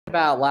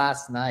about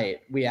last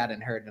night we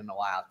hadn't heard in a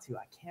while too.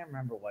 I can't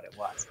remember what it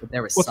was, but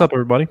there was What's up,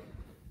 everybody?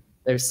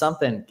 There's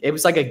something. It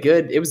was like a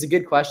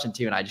good question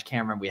too, and I just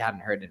can't remember. We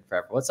hadn't heard it in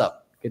forever. What's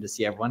up? Good to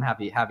see everyone.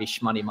 Happy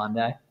Shmoney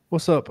Monday.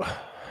 What's up?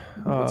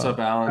 What's up,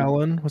 Alan?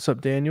 Alan. What's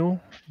up,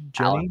 Daniel?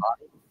 Jenny. Alan,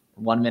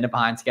 1 minute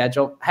behind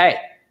schedule. Hey,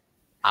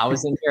 I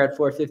was in here at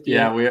 4:50.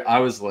 Yeah, I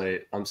was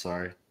late. I'm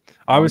sorry.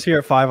 I was here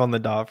at 5 on the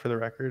dot for the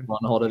record.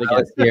 Want to hold it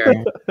against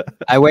here.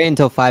 I wait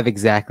until 5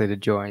 exactly to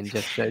join.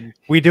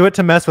 We do it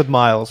to mess with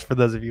Miles, for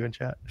those of you in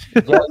chat.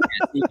 Just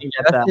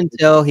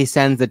until he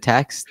sends the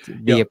text,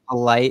 be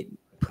polite.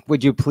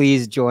 Would you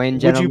please join,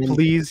 gentlemen? Would you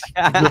please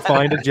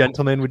find a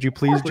gentleman? Would you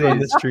please join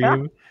the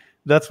stream?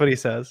 That's what he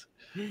says.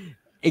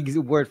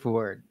 Word for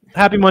word.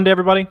 Happy Monday,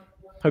 everybody.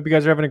 Hope you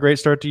guys are having a great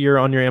start to year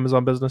on your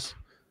Amazon business.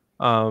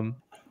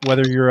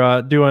 Whether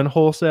you're doing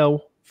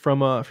wholesale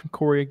from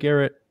Corey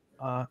Garrett,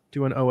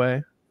 doing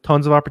OA,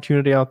 tons of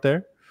opportunity out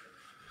there.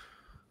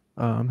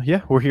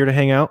 Yeah, we're here to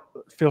hang out.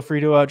 Feel free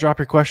to drop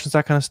your questions,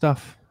 that kind of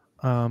stuff.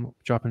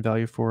 Dropping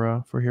value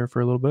for here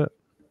for a little bit.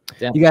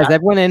 You guys,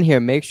 everyone in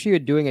here, make sure you're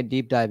doing a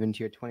deep dive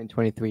into your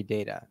 2023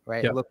 data,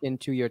 right? Yep. Look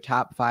into your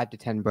top 5 to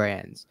 10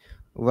 brands.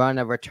 Run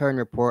a return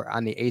report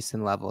on the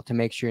ASIN level to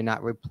make sure you're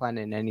not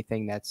replenishing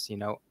anything that's,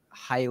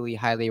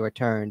 highly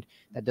returned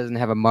that doesn't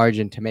have a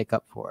margin to make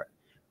up for it,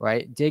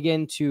 right? Dig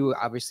into,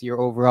 obviously,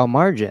 your overall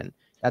margin.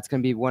 That's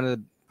going to be one of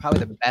probably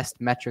the best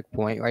metric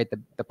point, right?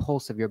 The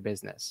pulse of your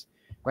business,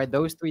 right?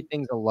 Those 3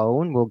 things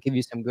alone will give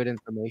you some good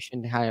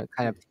information to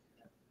kind of,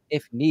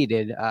 if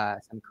needed,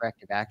 some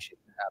corrective action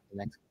the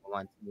next couple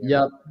months.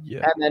 Yep.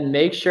 Yeah. And then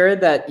make sure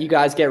that you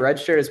guys get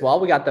registered as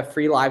well. We got the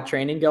free live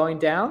training going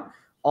down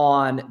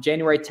on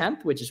January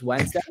 10th, which is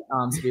Wednesday.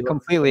 So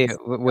completely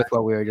with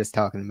what we were just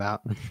talking about.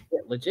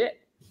 Yeah,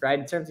 legit, right?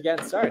 In terms of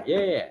getting started.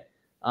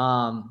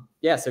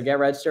 Yeah. So get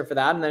registered for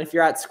that. And then if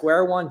you're at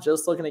square one,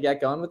 just looking to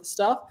get going with the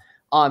stuff,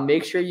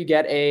 make sure you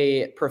get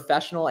a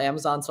professional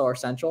Amazon Seller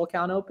Central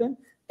account open,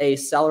 a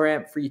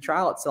SellerAmp free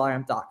trial at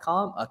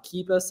selleramp.com, a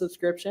Keepa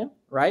subscription,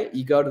 right?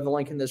 You go to the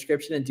link in the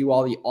description and do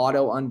all the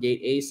auto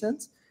ungate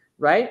ASINs,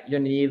 right? You're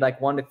going to need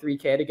like 1 to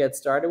 3K to get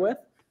started with.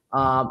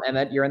 And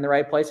then you're in the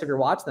right place if you're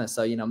watching this.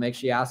 So, make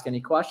sure you ask any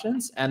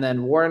questions. And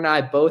then Warren and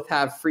I both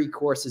have free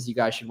courses you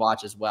guys should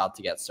watch as well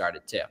to get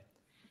started too.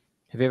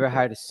 Have you ever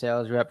hired a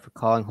sales rep for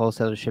calling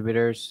wholesale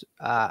distributors?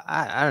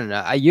 I don't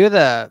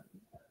know.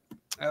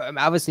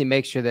 Obviously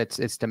make sure that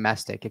it's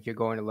domestic if you're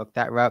going to look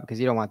that route, because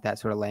you don't want that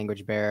sort of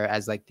language barrier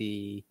as like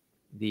the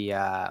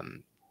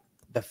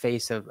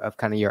face of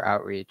kind of your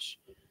outreach.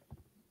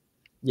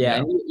 Yeah.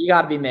 And you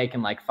got to be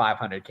making like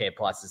 500K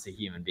plus as a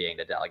human being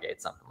to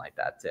delegate something like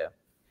that too.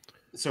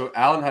 So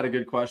Alan had a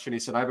good question. He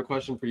said, I have a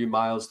question for you,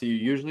 Miles. Do you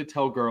usually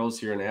tell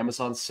girls you're an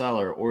Amazon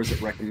seller, or is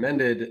it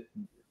recommended?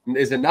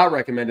 Is it not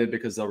recommended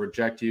because they'll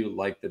reject you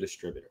like the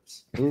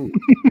distributors?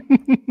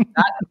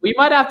 We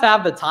might have to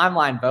have the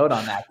timeline vote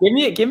on that.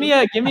 Give me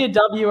a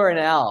W or an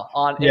L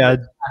on. Yeah.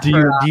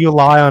 Do you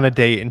lie on a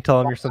date and tell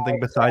them you're something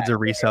besides a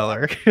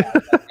reseller?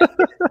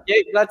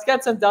 Yeah, let's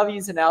get some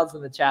W's and L's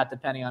in the chat,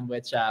 depending on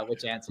which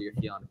answer you're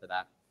feeling for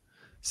that.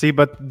 See,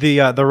 but the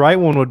right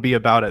one would be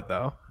about it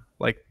though.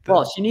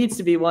 Well, she needs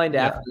to be willing to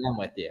FBM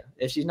with you.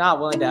 If she's not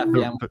willing to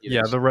FBM with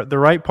you, the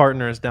right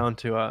partner is down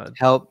to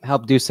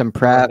help do some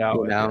prep.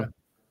 Yeah,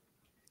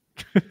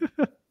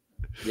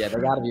 they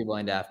got to be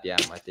willing to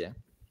FBM with you.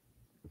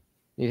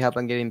 Need help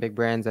on getting big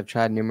brands? I've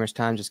tried numerous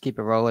times. Just keep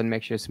it rolling.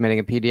 Make sure you're submitting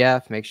a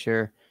PDF. Make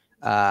sure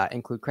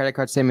include credit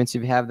card statements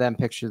if you have them.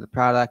 Picture of the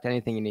product.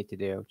 Anything you need to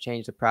do.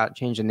 Change the product.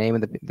 Change the name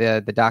of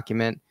the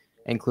document.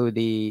 Include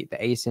the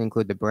ASIN.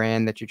 Include the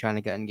brand that you're trying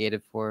to get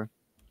ungated for.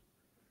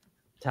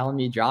 Telling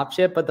me drop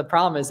ship, but the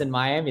problem is in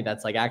Miami,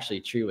 that's like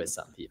actually true with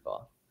some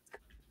people.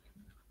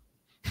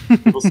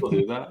 People still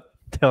do that?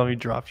 Telling me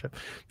drop ship.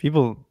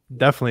 People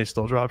definitely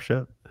still drop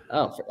ship.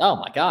 Oh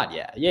my God,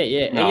 yeah.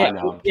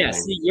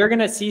 See, you're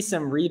gonna see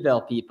some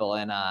rebill people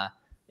in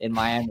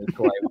Miami.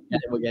 Corey.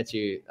 We'll get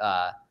you,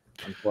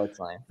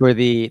 unfortunately, for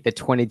the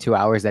 22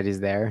 hours that he's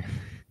there.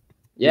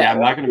 Yeah,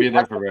 I'm not gonna be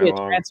there for very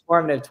long.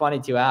 Transformative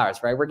 22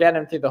 hours, right? We're getting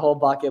him through the whole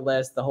bucket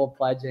list, the whole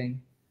pledging.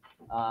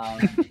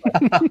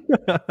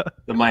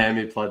 The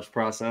Miami pledge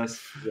process.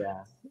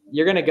 Yeah,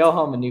 you're gonna go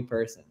home a new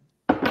person.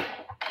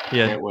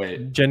 Yeah, can't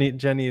wait.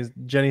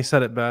 Jenny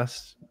said it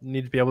best. You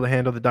need to be able to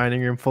handle the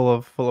dining room full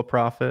of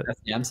profit,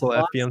 full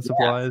of FBM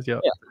supplies. Yeah,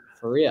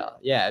 for real.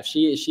 Yeah, if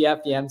she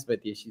FBMs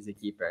with you, she's a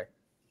keeper.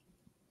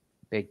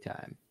 Big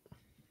time.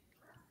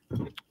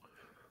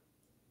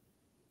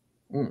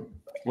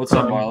 What's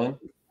up, Marlon?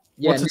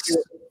 Yeah.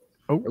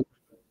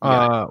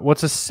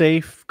 What's a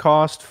safe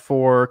cost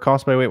for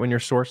cost by weight when you're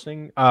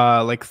sourcing?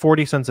 Like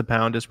 40 cents a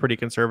pound is pretty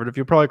conservative.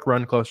 You'll probably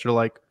run closer to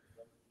like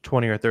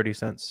 20 or 30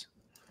 cents.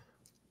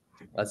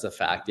 That's a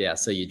fact. Yeah.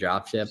 So you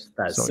drop ship.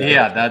 That's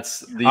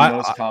the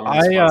most common.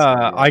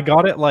 I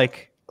got it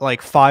like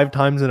 5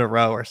 times in a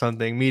row or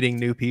something. Meeting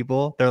new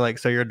people, they're like,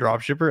 "So you're a drop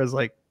shipper?" Is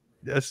like,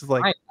 this is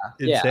like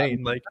insane.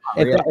 Yeah. Like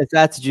if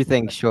that's what you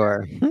think,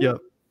 sure. Yep.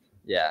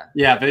 Yeah.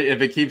 Yeah, if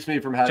it keeps me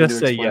from having Just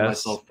to say explain yes.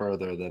 myself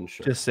further, then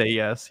sure. Just say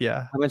yes.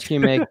 Yeah. How much can you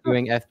make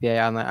doing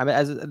FBA online? I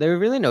mean, there's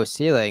really no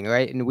ceiling,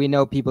 right? And we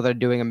know people that are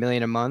doing $1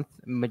 million a month,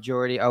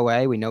 majority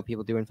OA. We know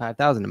people doing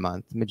 5,000 a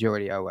month,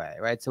 majority OA,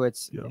 right? So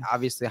it's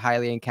obviously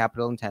highly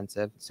capital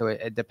intensive. So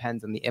it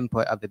depends on the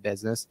input of the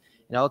business,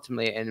 and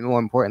ultimately, and more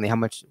importantly, how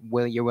much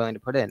you're willing to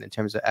put in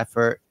terms of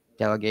effort,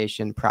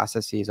 delegation,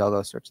 processes, all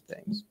those sorts of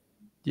things.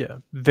 Yeah,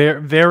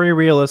 very, very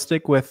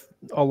realistic with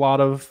a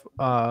lot of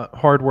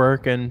hard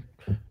work and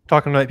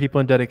talking to the right people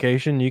and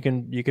dedication. You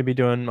can be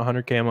doing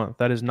 100K a month.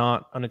 That is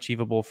not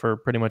unachievable for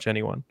pretty much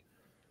anyone.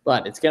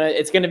 But it's gonna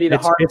be the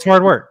hardest. It's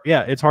hard work.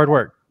 Yeah, it's hard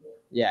work.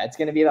 Yeah, it's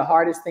gonna be the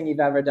hardest thing you've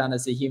ever done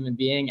as a human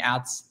being.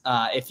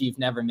 If you've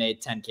never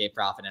made 10K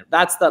profit, and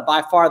that's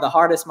by far the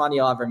hardest money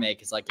you'll ever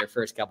make is like your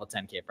first couple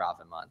 10K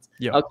profit months.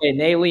 Yeah. Okay,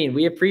 Naylene,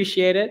 we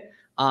appreciate it.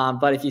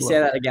 But if you say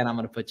that again, I'm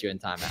going to put you in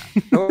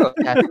timeout.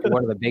 That's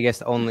one of the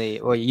biggest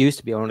only, or it used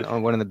to be one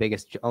of the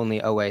biggest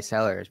only OA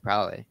sellers,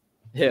 probably.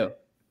 Who?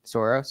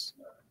 Soros.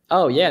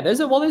 Oh yeah, there's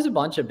a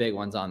bunch of big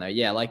ones on there.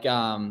 Yeah, like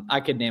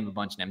I could name a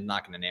bunch of names. I'm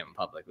not going to name them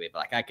publicly, but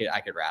like I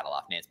could rattle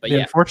off names. But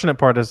the unfortunate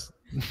part is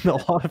a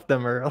lot of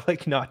them are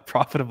like not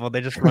profitable.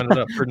 They just run it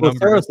up for numbers.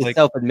 Soros is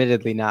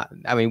self-admittedly not.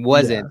 I mean,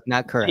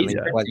 not currently.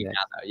 Wasn't. Now,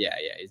 yeah,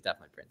 he's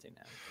definitely printing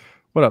now.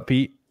 What up,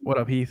 Pete? What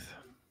up, Heath?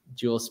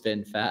 Jewel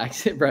spin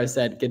facts. Bro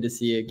said, good to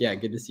see you. Yeah,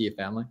 good to see you,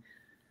 family.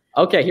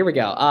 Okay, here we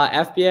go.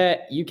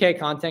 FBA UK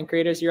content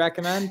creators you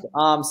recommend.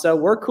 So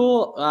we're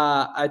cool.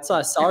 It's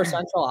Seller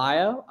Central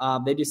IO.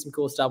 They do some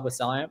cool stuff with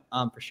SellerAmp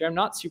for sure. I'm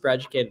not super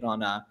educated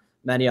on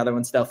many other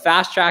ones though.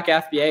 Fast Track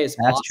FBA is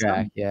Fast awesome.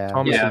 Track, yeah.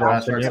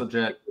 Fast Track's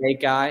legit.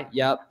 Great guy.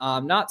 Yep.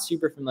 Not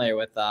super familiar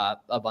with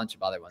a bunch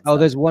of other ones. Oh,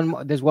 there's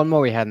one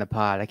more we had in the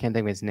pod. I can't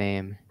think of his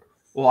name.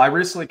 Well, I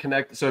recently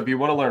connected. So if you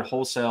want to learn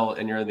wholesale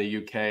and you're in the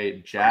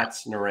UK,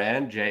 Jats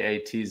Naran,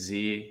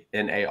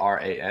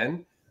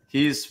 JATZNARAN.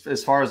 He's,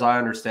 as far as I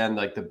understand,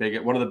 like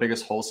one of the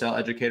biggest wholesale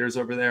educators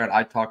over there. And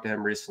I talked to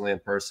him recently in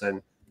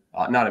person,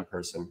 not in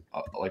person,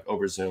 like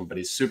over Zoom. But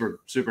he's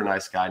super, super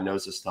nice guy.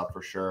 Knows his stuff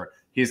for sure.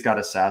 He's got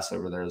a SaaS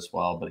over there as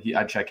well. But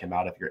I'd check him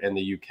out if you're in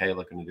the UK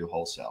looking to do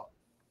wholesale.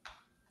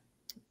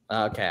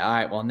 Okay. All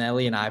right. Well,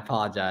 Nelly and I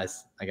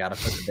apologize. I got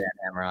to put the band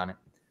hammer on it.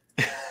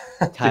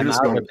 Time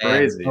out going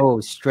crazy.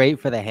 Oh, straight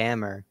for the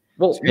hammer.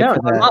 Well, no,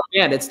 not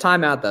banned. It's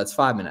timeout though. It's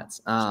 5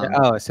 minutes.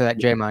 So that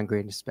Draymond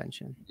Green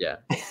suspension. Yeah.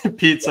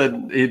 Pete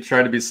said he'd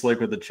try to be slick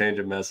with the change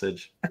of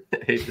message.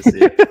 Hate to see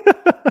it.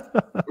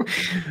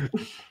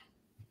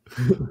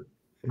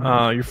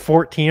 You're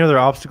 14. Are there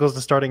obstacles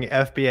to starting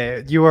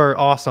FBA? You are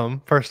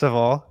awesome. First of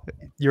all,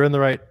 you're in the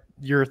right.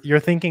 You're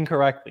thinking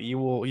correctly. You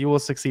will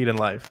succeed in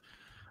life.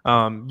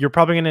 You're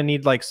probably going to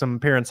need like some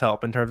parents'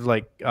 help in terms of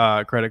like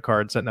credit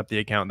card, setting up the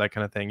account, that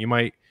kind of thing. You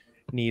might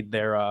need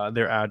their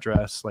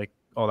address, like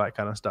all that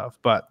kind of stuff.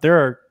 But there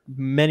are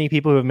many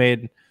people who have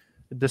made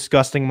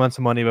disgusting amounts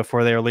of money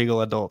before they are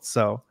legal adults.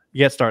 So you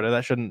get started.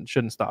 That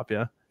shouldn't stop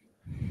you.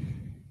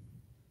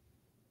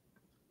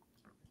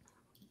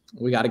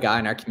 We got a guy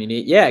in our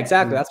community. Yeah,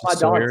 exactly. That's my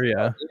dog.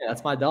 Yeah,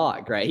 that's my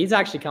dog. Right. He's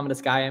actually coming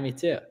to Skyemi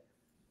too.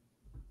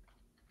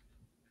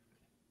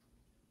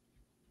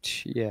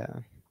 Yeah.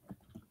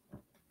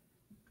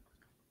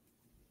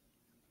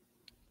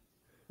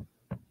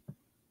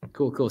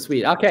 Cool,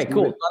 sweet. Okay,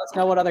 cool. Let us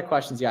know what other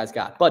questions you guys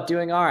got. But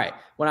doing all right.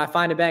 When I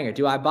find a banger,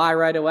 do I buy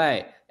right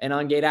away and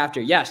ungate after?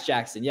 Yes,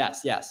 Jackson.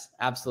 Yes,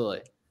 absolutely.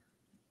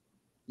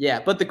 Yeah,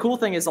 but the cool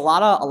thing is a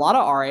lot of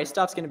RA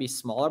stuff's going to be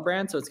smaller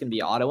brands, so it's going to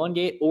be auto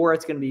ungate, or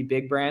it's going to be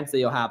big brands that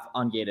you'll have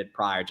ungated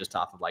prior, just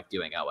off of like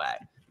doing OA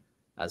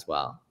as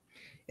well.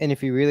 And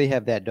if you really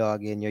have that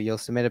dog in you, you'll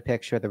submit a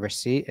picture of the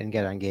receipt and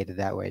get ungated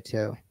that way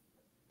too.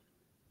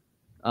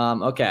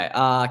 Okay.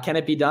 Can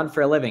it be done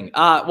for a living?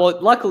 Well,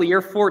 luckily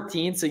you're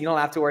 14, so you don't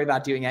have to worry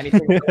about doing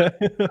anything right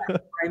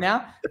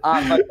now.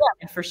 But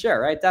yeah, for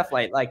sure. Right.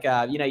 Definitely. Like,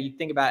 you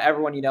think about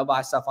everyone,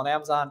 buys stuff on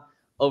Amazon.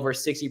 Over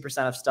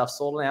 60% of stuff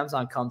sold on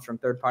Amazon comes from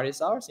third-party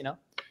sellers,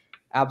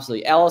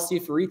 Absolutely.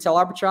 LLC for retail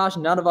arbitrage.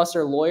 None of us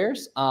are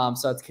lawyers.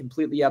 So it's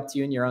completely up to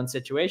you in your own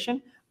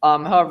situation.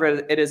 However,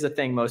 it is a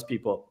thing most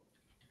people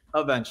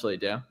eventually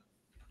do.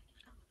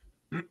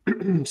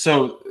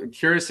 So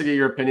curious to get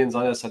your opinions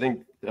on this. I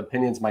think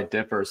opinions might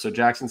differ. So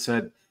Jackson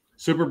said,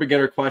 super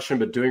beginner question,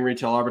 but doing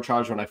retail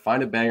arbitrage, when I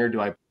find a banger,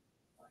 do I?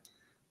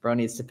 Bro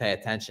needs to pay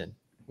attention.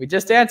 We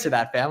just answered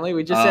that, family.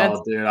 We just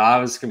answered. Dude, I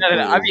was completely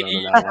I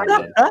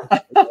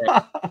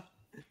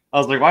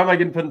was like, why am I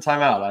getting put in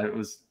timeout? I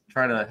was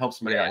trying to help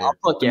somebody out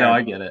here. No,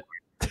 I get it.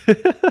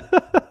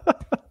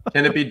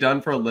 Can it be done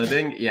for a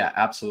living? Yeah,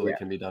 absolutely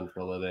can be done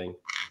for a living.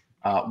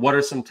 What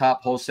are some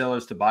top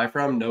wholesalers to buy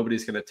from?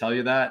 Nobody's going to tell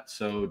you that,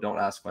 so don't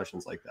ask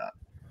questions like that.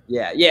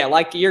 Yeah,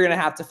 like you're going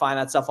to have to find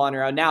that stuff on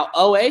your own. Now,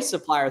 OA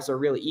suppliers are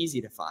really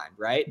easy to find,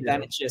 right? Yeah.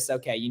 Then it's just,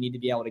 okay, you need to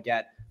be able to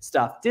get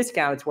stuff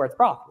discounted to where it's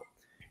profitable,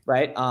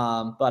 right?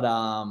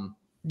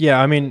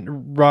 Yeah, I mean,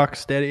 rock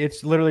steady.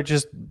 It's literally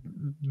just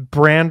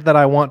brand that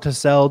I want to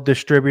sell,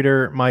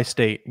 distributor, my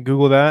state.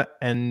 Google that,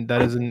 and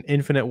that is an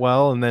infinite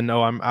well. And then,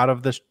 I'm out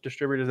of the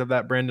distributors of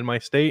that brand in my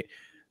state.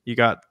 You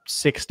got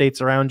 6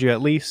 states around you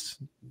at least.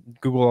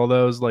 Google all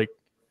those. Like,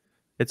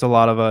 it's a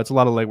lot of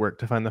legwork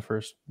to find the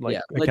first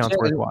accounts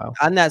worthwhile.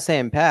 On that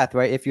same path,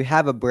 right? If you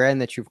have a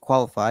brand that you've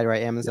qualified,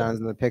 right? Amazon's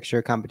in the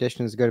picture,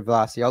 competition is good,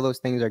 velocity, all those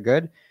things are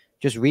good.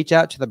 Just reach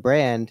out to the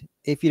brand.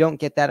 If you don't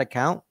get that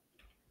account,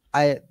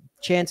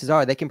 chances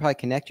are they can probably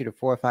connect you to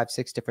 4 or 5,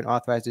 6 different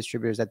authorized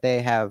distributors that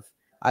they have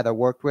either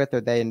worked with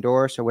or they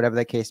endorse or whatever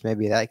the case may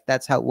be. Like,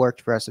 that's how it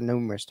worked for us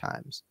numerous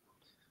times.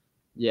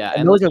 Yeah.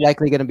 And those are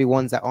likely going to be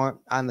ones that aren't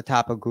on the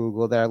top of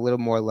Google, that are a little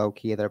more low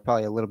key, that are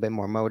probably a little bit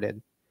more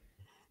moated.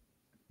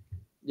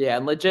 Yeah,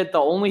 and legit, the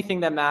only thing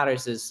that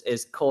matters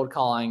is cold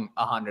calling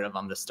 100 of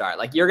them to start.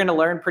 Like, you're going to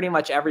learn pretty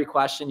much every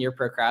question you're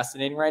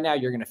procrastinating right now.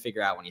 You're going to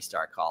figure out when you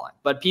start calling.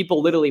 But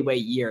people literally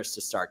wait years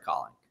to start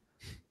calling.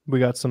 We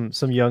got some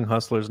young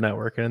hustlers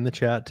networking in the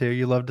chat too.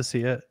 You love to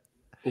see it.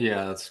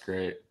 Yeah, that's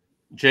great.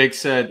 Jake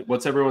said,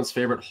 "What's everyone's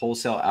favorite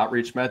wholesale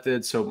outreach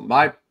method?" So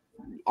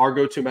our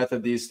go-to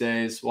method these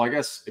days, well, I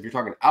guess if you're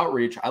talking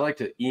outreach, I like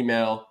to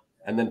email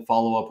and then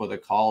follow up with a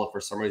call if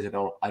for some reason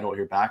I don't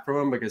hear back from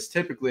them, because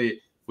typically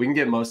we can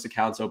get most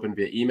accounts open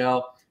via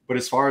email. But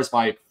as far as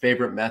my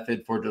favorite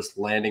method for just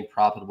landing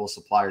profitable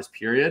suppliers,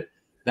 period,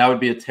 that would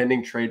be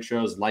attending trade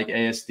shows like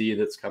ASD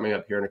that's coming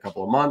up here in a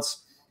couple of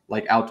months,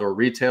 like Outdoor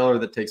Retailer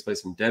that takes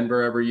place in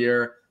Denver every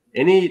year.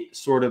 Any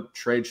sort of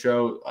trade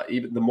show,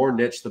 even the more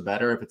niche, the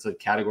better. If it's a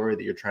category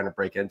that you're trying to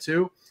break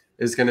into,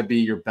 is going to be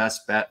your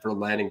best bet for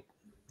landing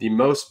the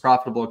most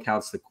profitable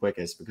accounts the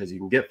quickest, because you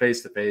can get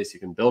face-to-face, you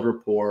can build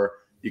rapport,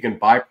 you can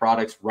buy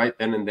products right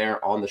then and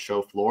there on the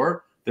show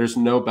floor. There's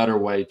no better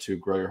way to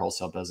grow your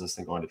wholesale business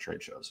than going to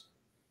trade shows.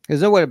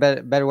 There's no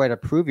better way to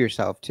prove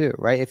yourself too,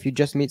 right? If you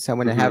just meet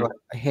someone and have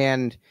a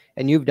hand,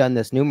 and you've done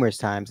this numerous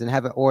times, and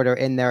have an order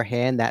in their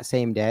hand that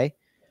same day,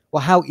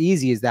 well, how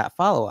easy is that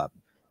follow-up,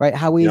 right?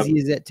 How easy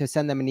is it to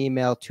send them an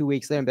email 2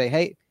 weeks later and be like,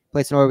 hey,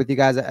 place an order with you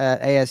guys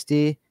at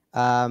ASD,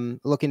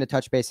 looking to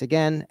touch base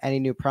again, any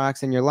new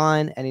products in your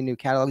line, any new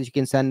catalogs you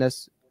can send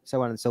us,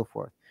 so on and so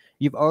forth.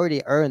 You've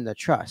already earned the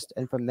trust,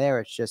 and from there,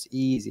 it's just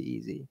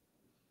easy.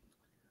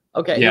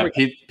 Okay. Yeah,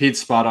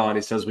 Pete's spot on.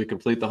 He says we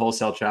complete the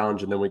wholesale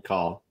challenge and then we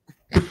call.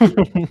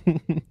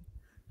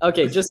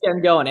 Okay, just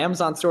getting going.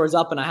 Amazon store is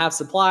up and I have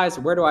supplies.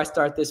 Where do I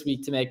start this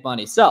week to make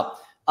money? So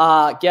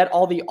get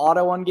all the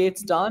auto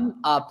ungates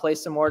done.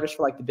 Place some orders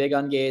for like the big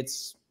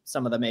ungates,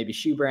 some of the maybe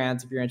shoe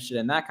brands if you're interested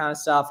in that kind of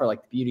stuff, or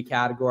like the beauty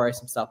category,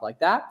 some stuff like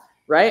that,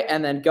 right?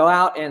 And then go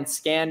out and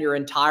scan your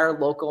entire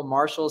local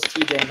Marshalls,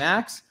 TJ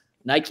Maxx,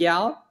 Nike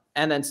out,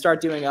 and then start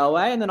doing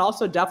OA. And then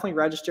also definitely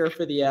register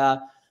for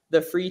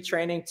the free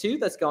training too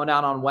that's going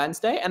down on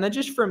Wednesday. And then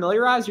just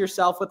familiarize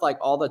yourself with like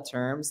all the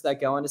terms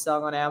that go into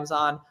selling on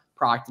Amazon,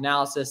 product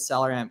analysis,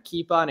 SellerAmp,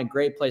 Keepa, and a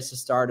great place to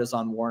start is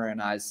on Warner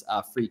and I's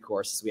free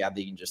courses we have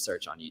that you can just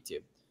search on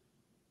YouTube.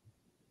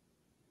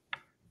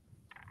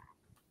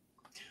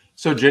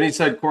 So Jenny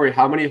said, Corey,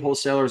 how many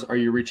wholesalers are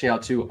you reaching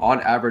out to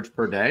on average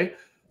per day?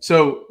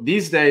 So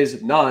these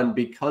days, none,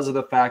 because of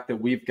the fact that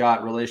we've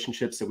got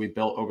relationships that we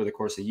built over the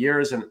course of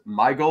years. And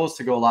my goal is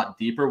to go a lot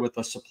deeper with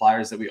the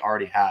suppliers that we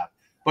already have.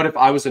 But if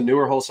I was a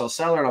newer wholesale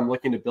seller and I'm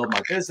looking to build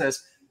my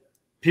business,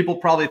 people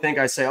probably think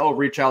I say, oh,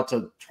 reach out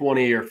to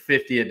 20 or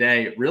 50 a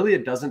day. Really,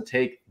 it doesn't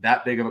take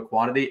that big of a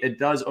quantity. It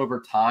does over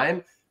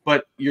time,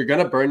 but you're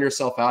going to burn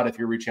yourself out if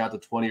you're reaching out to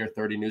 20 or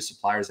 30 new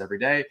suppliers every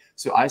day.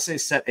 So I say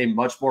set a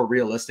much more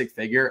realistic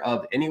figure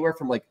of anywhere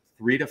from like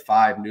 3 to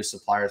 5 new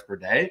suppliers per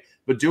day,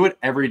 but do it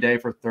every day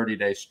for 30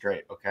 days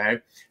straight. Okay.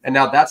 And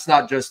now that's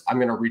not just, I'm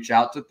going to reach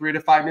out to 3 to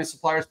 5 new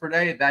suppliers per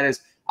day. That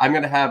is, I'm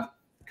going to have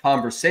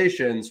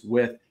conversations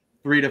with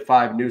 3 to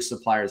 5 new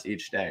suppliers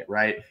each day,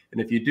 right? And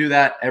if you do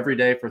that every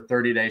day for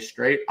 30 days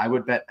straight, I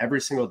would bet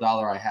every single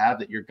dollar I have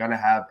that you're going to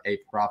have a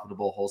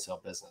profitable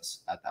wholesale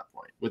business at that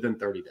point within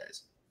 30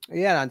 days.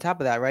 Yeah, and on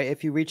top of that, right,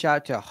 if you reach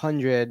out to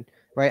 100,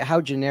 right,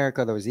 how generic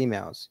are those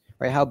emails,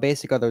 right? How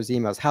basic are those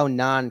emails? How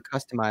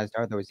non-customized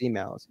are those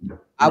emails?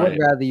 I would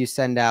rather you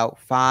send out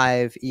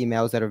 5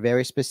 emails that are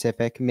very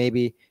specific,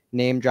 maybe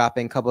name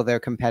dropping a couple of their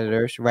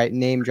competitors, right?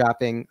 Name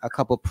dropping a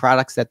couple of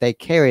products that they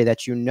carry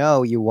that you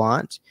know you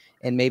want,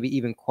 and maybe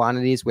even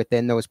quantities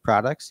within those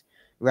products,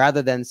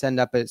 rather than send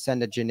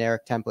a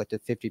generic template to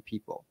 50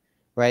 people,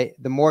 right?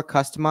 The more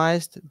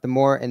customized, the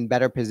more in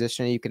better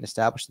position you can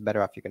establish, the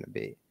better off you're going to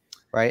be,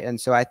 right?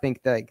 And so I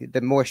think that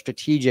the more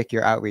strategic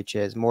your outreach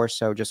is, more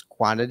so just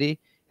quantity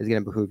is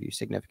going to behoove you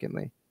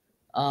significantly.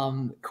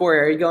 Corey,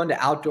 are you going to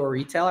Outdoor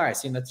Retailer? I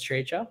assume that's a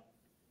trade show.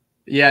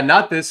 Yeah,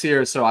 not this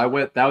year. So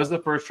that was the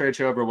first trade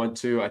show I ever went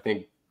to, I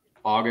think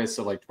August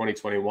of like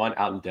 2021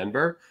 out in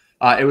Denver.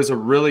 It was a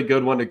really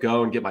good one to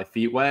go and get my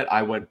feet wet.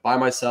 I went by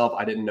myself.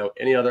 I didn't know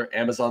any other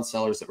Amazon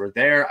sellers that were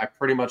there. I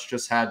pretty much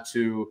just had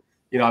to,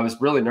 I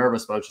was really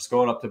nervous, but I was just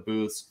going up to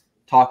booths,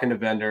 talking to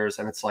vendors.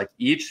 And it's like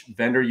each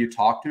vendor you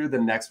talk to, the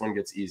next one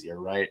gets easier,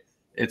 right?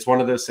 It's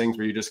one of those things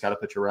where you just got to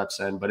put your reps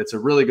in, but it's a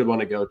really good one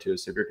to go to.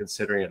 So if you're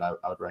considering it, I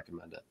would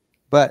recommend it.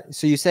 But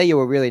so you say you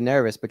were really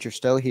nervous, but you're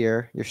still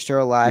here. You're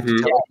still alive.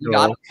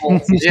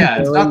 Yeah,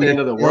 it's not the end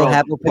of the world.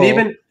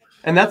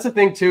 And that's the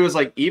thing too, is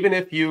like, even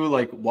if you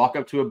like walk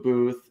up to a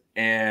booth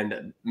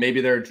and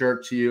maybe they're a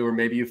jerk to you, or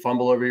maybe you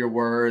fumble over your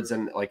words,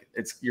 and like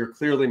you're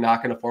clearly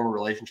not going to form a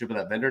relationship with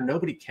that vendor.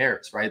 Nobody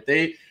cares, right?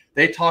 They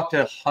talk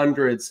to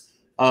hundreds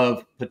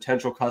of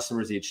potential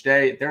customers each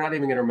day. They're not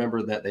even going to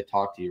remember that they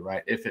talked to you,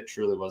 right? If it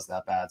truly was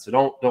that bad. So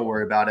don't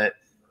worry about it.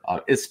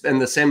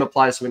 And the same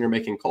applies to when you're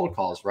making cold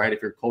calls, right?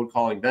 If you're cold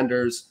calling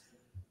vendors,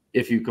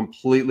 if you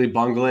completely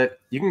bungle it,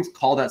 you can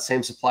call that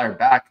same supplier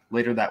back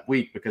later that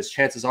week, because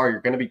chances are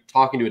you're going to be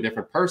talking to a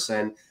different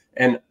person.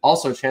 And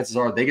also chances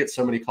are they get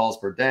so many calls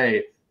per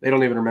day, they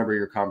don't even remember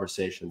your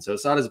conversation. So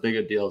it's not as big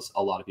a deal as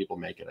a lot of people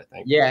make it, I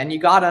think. Yeah. And you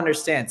got to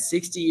understand,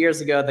 60 years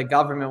ago, the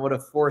government would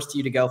have forced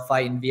you to go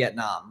fight in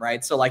Vietnam,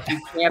 right? So like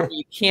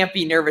you can't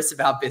be nervous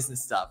about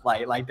business stuff.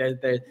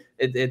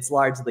 It's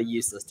largely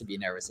useless to be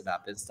nervous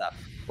about business stuff.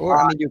 Or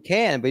I mean, you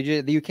can, but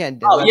you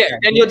can't. Oh yeah,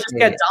 and you'll just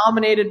get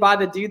dominated by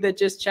the dude that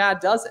just Chad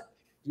does it.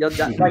 You'll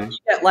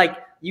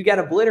you get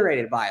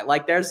obliterated by it.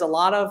 Like there's a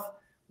lot of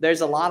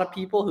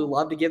people who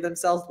love to give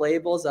themselves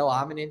labels. Oh,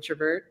 I'm an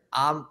introvert.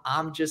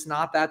 I'm just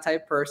not that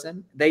type of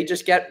person. They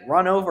just get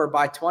run over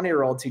by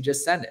 20-year-olds who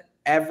just send it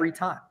every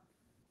time.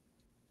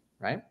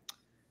 Right?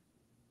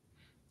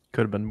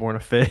 Could have been born a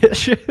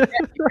fish. You could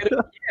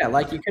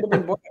have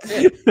been born a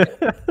fish.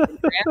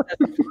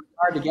 It's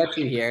hard to get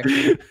you here.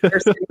 You're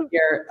sitting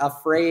here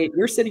afraid.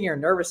 You're sitting here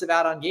nervous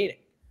about ungating.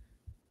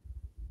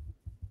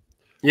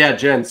 Yeah,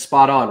 Jen,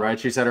 spot on, right?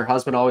 She said her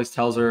husband always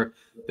tells her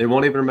they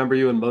won't even remember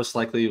you, and most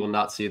likely you will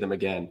not see them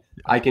again.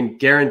 I can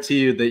guarantee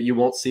you that you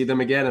won't see them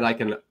again, and I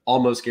can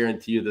almost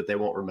guarantee you that they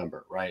won't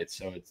remember, right?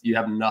 So you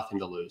have nothing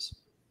to lose.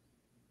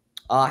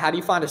 How do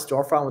you find a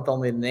storefront with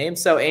only the name?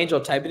 So Angel,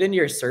 type it into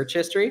your search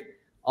history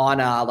on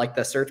like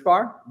the search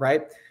bar,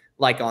 right?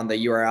 Like on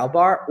the URL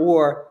bar,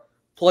 or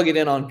plug it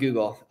in on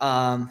Google.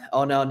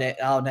 Oh no,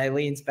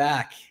 Naileen's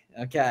back.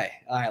 Okay.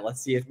 All right.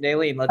 Let's see if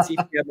you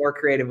get more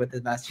creative with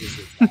the messages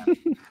this time.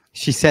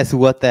 She says,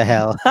 "What the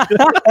hell?"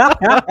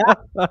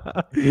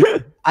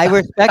 I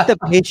respect the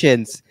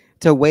patience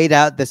to wait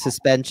out the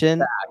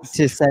suspension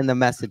to send the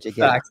message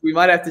again. Facts. We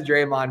might have to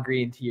Draymond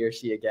Green he or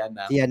she again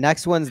now. Yeah,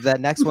 next one's the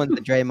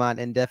Draymond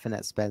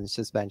indefinite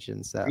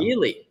suspension. So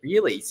really,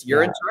 so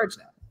you're in charge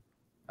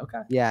now.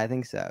 Okay. Yeah, I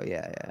think so.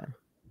 Yeah.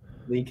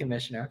 League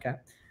commissioner. Okay.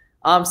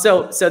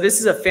 So this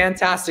is a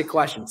fantastic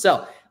question.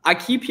 So I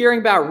keep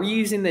hearing about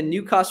reusing the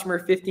new customer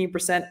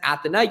 15%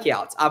 at the Nike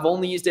outs. I've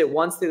only used it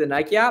once through the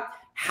Nike app.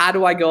 How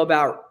do I go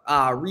about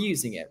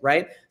reusing it,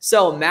 right?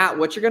 So Matt,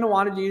 what you're going to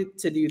want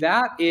to do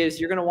that is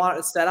you're going to want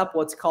to set up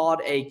what's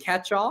called a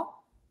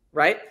catch-all,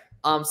 right?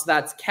 So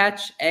that's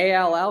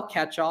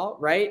catch-all,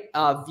 right?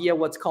 Via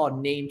what's called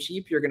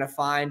Namecheap. You're going to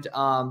find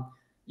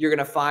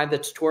the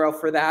tutorial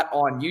for that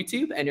on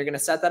YouTube, and you're going to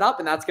set that up,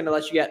 and that's going to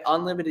let you get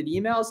unlimited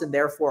emails and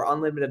therefore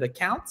unlimited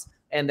accounts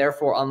and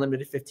therefore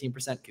unlimited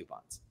 15%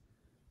 coupons.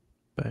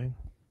 Bang.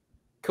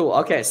 Cool.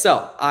 Okay.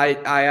 So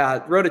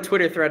I wrote a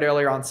Twitter thread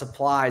earlier on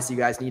supplies you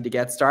guys need to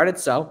get started.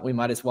 So we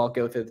might as well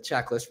go through the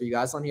checklist for you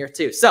guys on here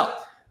too. So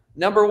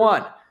number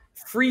one,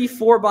 free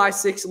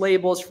 4x6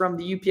 labels from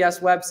the UPS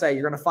website.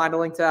 You're going to find a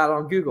link to that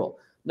on Google.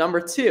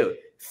 Number two,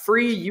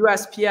 free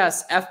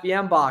USPS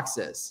FBM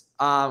boxes,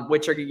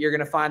 which you're going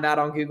to find that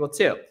on Google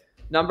too.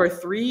 Number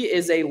three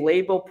is a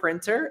label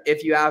printer.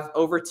 If you have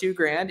over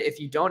 $2,000, if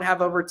you don't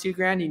have over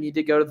 $2,000, you need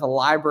to go to the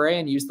library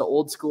and use the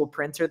old school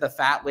printer the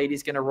fat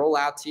lady's going to roll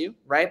out to you,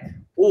 right?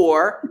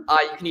 Or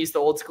you can use the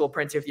old school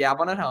printer if you have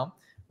one at home,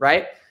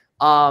 right?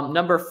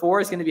 Number four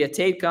is going to be a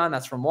tape gun.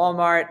 That's from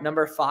Walmart.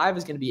 Number five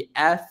is going to be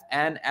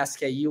FN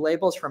SKU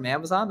labels from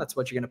Amazon. That's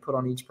what you're going to put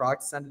on each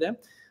product to send it in.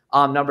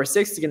 Number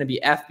six is going to be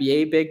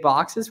FBA big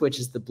boxes, which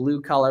is the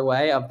blue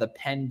colorway of the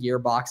Pen Gear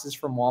boxes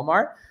from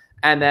Walmart.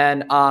 And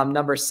then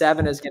number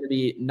seven is going to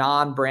be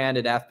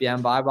non-branded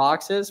FBM buy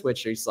boxes,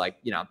 which is like,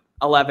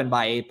 11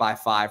 by 8 by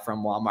 5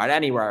 from Walmart.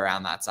 Anywhere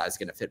around that size is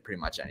going to fit pretty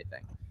much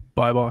anything.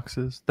 Buy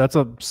boxes. That's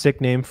a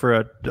sick name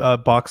for a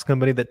box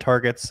company that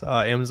targets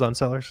Amazon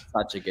sellers.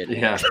 Such a good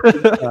name. Yeah.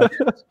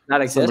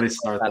 Not exists. Somebody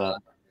start that.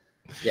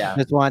 Yeah.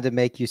 Just wanted to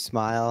make you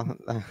smile.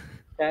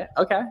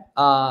 Okay.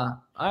 All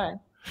right.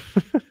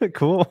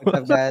 Cool. What's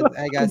up, guys?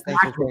 Hey guys,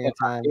 thanks for taking the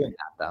time.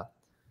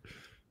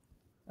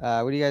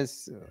 What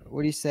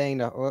are you saying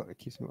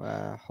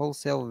to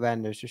wholesale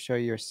vendors to show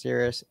you're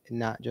serious and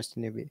not just a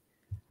newbie?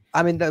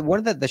 I mean, one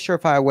of the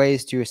surefire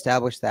ways to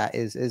establish that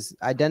is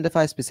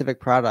identify specific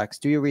products.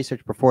 Do your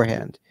research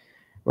beforehand,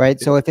 right?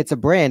 So if it's a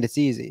brand, it's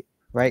easy,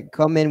 right?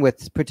 Come in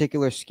with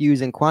particular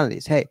SKUs and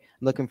quantities. Hey,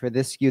 I'm looking for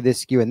this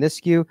SKU, and this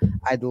SKU.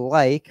 I'd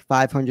like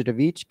 500 of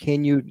each.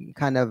 Can you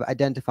kind of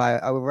identify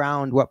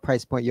around what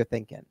price point you're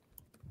thinking?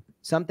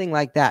 Something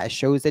like that. It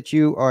shows that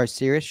you are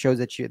serious, shows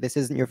that this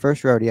isn't your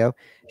first rodeo,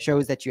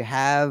 shows that you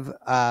have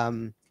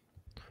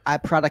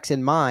products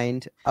in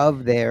mind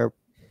of their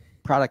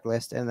product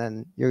list, and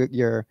then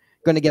you're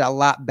going to get a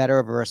lot better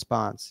of a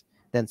response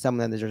than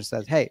someone that just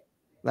says, "Hey,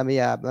 let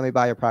me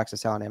buy your products to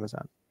sell on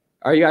Amazon."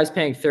 Are you guys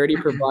paying 30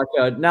 per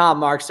barcode? Nah,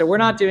 Mark. So we're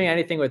not doing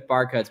anything with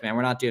barcodes, man.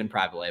 We're not doing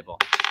private label.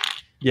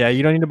 Yeah,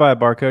 you don't need to buy a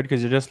barcode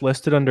because you're just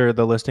listed under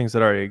the listings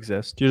that already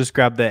exist. You just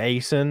grab the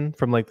ASIN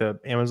from like the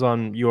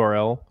Amazon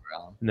URL,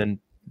 and then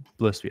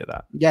list via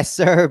that. Yes,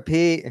 sir,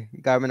 Pete.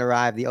 Garmin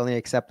arrived, the only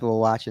acceptable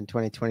watch in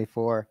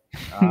 2024.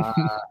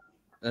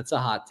 That's a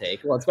hot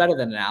take. Well, it's better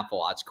than an Apple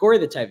Watch. Corey,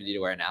 the type of dude to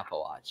wear an Apple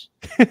Watch.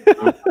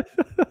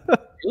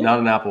 Not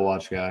an Apple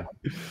Watch guy.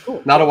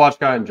 Cool. Not a watch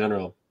guy in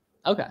general.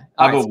 Okay. I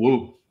All have right. a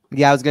Whoop.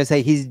 Yeah, I was gonna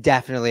say he's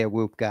definitely a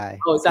Whoop guy.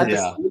 Oh, is that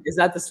Yeah.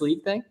 the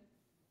sleep thing?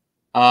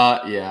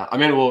 Yeah. I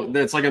mean, well,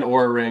 it's like an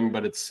Aura ring,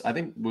 but I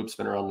think Whoop's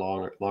been around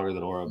longer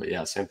than Aura, but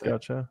yeah, same thing.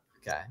 Gotcha.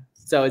 Okay.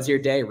 So is your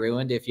day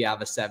ruined if you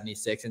have a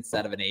 76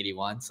 instead of an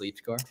 81 sleep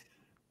score?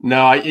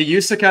 No, it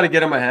used to kind of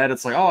get in my head.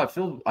 It's like,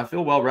 oh, I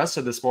feel well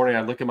rested this morning.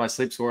 I look at my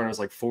sleep score and I was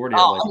like 40.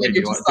 I'm like, wait,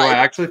 do I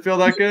actually feel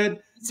that good?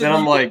 Then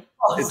I'm like,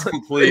 it's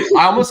complete.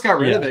 I almost got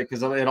rid of it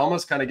because it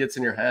almost kind of gets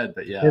in your head.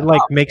 But yeah, it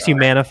like makes you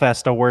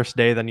manifest a worse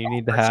day than you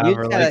need to have. You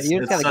Or just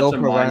like, gotta go for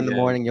a run in the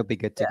morning. You'll be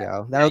good to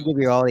go. That'll give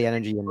you all the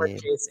energy you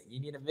need. You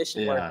need a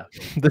mission. yeah.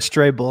 the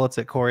stray bullets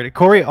at Corey.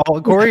 Corey,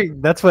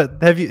 that's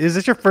what is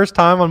this your first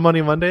time on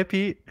Money Monday,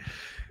 Pete?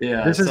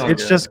 Yeah, It's all good.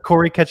 just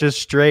Corey catches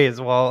strays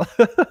while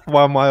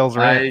Miles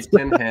I rants.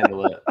 can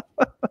handle it.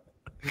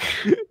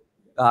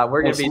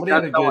 We're gonna be. somebody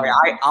had a Don't worry,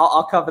 good-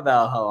 I'll cover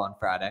the hoe on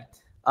Friday.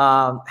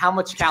 How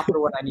much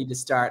capital would I need to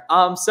start?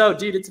 So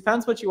dude, it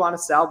depends what you want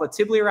to sell, but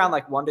typically around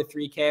like 1 to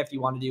 3K if you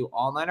want to do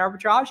online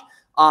arbitrage.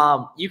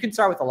 You can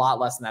start with a lot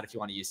less than that if you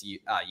want to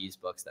use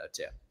books though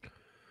too.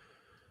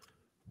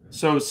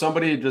 So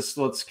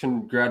let's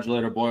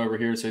congratulate our boy over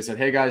here. So he said,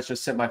 hey guys,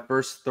 just sent my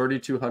first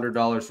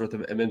 $3,200 worth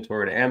of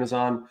inventory to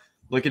Amazon.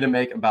 Looking to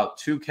make about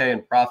 2K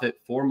in profit,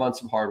 4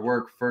 months of hard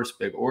work, first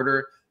big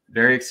order.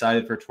 Very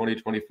excited for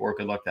 2024.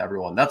 Good luck to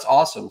everyone. That's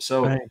awesome.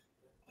 So Right.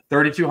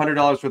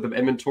 $3,200 worth of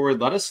inventory.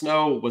 Let us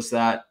know, was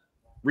that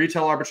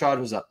retail arbitrage?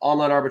 Was that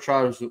online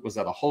arbitrage? Was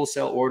that a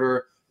wholesale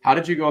order? How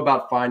did you go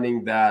about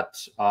finding that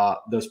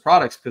those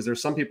products? Because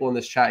there's some people in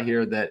this chat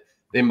here that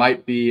they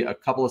might be a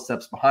couple of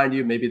steps behind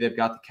you. Maybe they've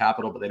got the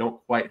capital, but they don't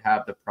quite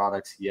have the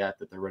products yet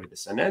that they're ready to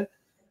send in.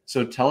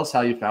 So tell us how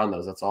you found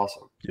those. That's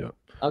awesome. Yeah.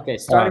 Okay,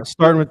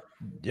 Starting with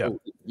doing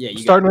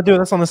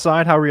this on the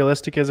side. How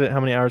realistic is it? How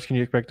many hours can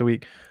you expect a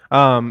week?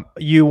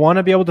 You want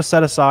to be able to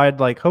set aside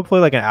like hopefully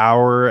like an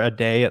hour a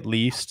day at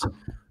least.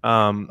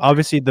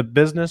 Obviously the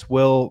business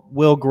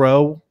will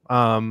grow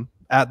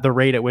at the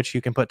rate at which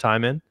you can put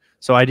time in.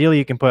 So ideally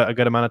you can put a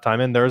good amount of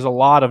time in. There's a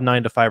lot of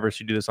 9-to-5ers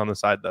who do this on the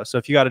side though. So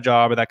if you got a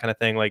job or that kind of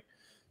thing, like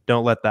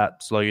don't let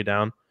that slow you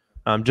down.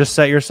 Just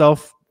set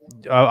yourself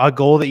a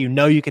goal that you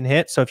know you can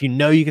hit. So if you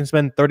know you can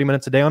spend 30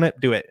 minutes a day on it,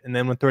 do it. And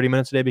then when 30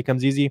 minutes a day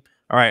becomes easy,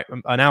 all right,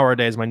 an hour a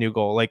day is my new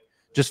goal. Like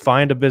just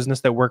find a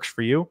business that works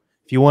for you.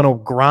 If you want to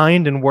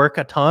grind and work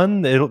a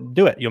ton, it'll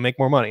do it. You'll make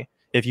more money.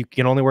 If you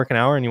can only work an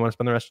hour and you want to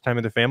spend the rest of the time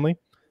with your family,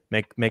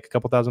 make a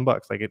couple $1,000.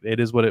 Like it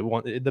is what it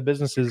wants. The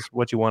business is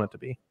what you want it to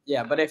be.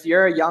 Yeah, but if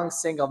you're a young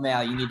single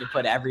male, you need to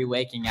put every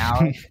waking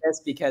hour into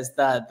this because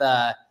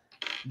the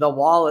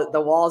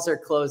walls are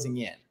closing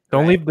in.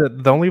 Don't leave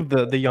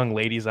the young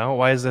ladies out.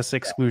 Why is this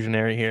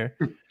exclusionary here?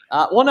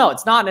 Well, no,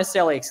 it's not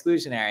necessarily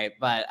exclusionary,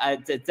 but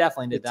it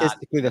definitely did not.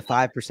 Statistically, the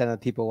 5% of the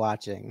people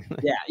watching.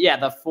 Yeah,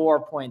 the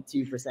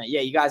 4.2%.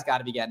 Yeah, you guys got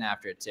to be getting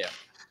after it too.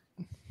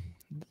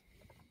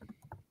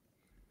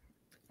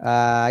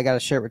 I got a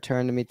shirt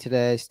returned to me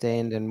today,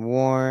 stained and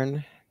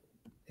worn.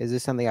 Is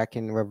this something I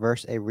can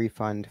reverse a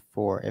refund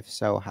for? If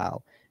so,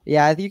 how?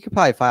 Yeah, I think you could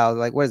probably file,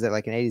 like, what is it,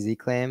 like an A to Z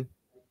claim?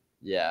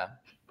 Yeah.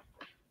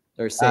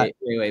 Or say,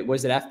 wait,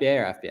 was it FBA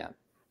or FBM?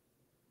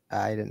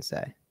 I didn't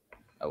say.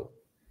 Oh.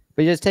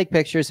 But you just take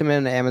pictures, send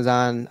them to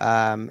Amazon,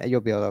 and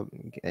you'll be able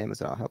to,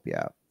 Amazon will help you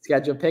out.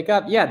 Schedule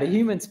pickup? Yeah, the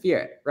human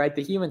spirit, right?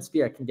 The human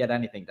spirit can get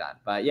anything done.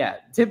 But yeah,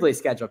 typically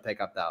schedule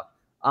pickup though.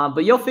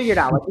 But you'll figure it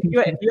out. Like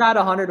if you had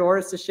 100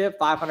 orders to ship,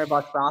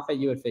 $500 profit,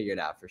 you would figure it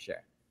out for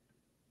sure.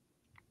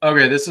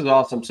 Okay, this is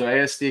awesome. So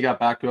ASD got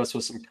back to us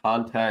with some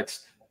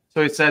context.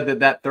 So he said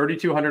that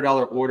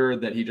 $3,200 order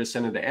that he just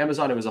sent into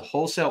Amazon, it was a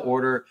wholesale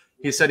order.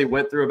 He said he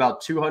went through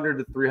about 200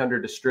 to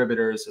 300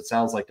 distributors, it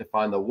sounds like, to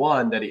find the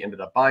one that he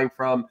ended up buying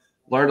from.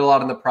 Learned a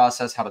lot in the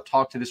process, how to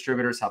talk to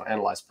distributors, how to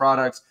analyze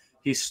products.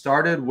 He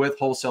started with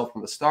wholesale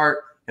from the start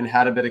and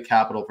had a bit of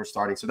capital for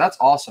starting. So that's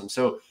awesome.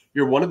 So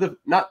you're one of the,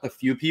 not the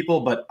few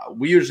people, but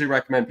we usually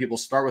recommend people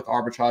start with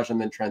arbitrage and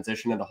then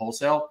transition into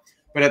wholesale.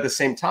 But at the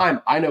same time,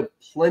 I know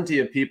plenty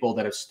of people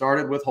that have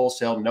started with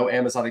wholesale, no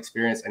Amazon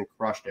experience, and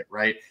crushed it,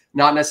 right?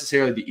 Not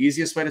necessarily the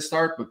easiest way to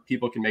start, but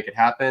people can make it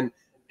happen.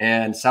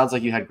 And sounds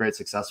like you had great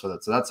success with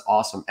it. So that's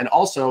awesome. And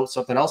also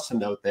something else to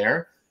note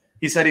there,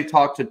 he said he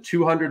talked to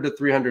 200 to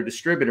 300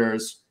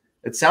 distributors.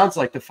 It sounds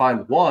like to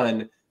find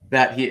one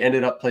that he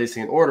ended up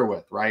placing an order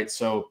with, right?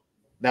 So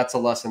that's a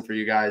lesson for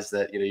you guys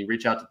that, you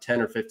reach out to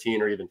 10 or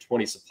 15 or even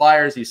 20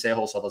 suppliers. You say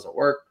wholesale doesn't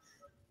work.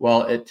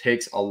 Well, it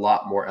takes a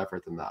lot more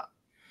effort than that.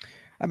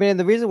 I mean,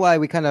 the reason why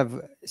we kind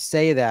of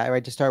say that,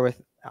 right, to start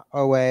with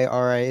OA,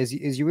 RA, is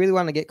you really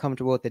want to get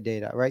comfortable with the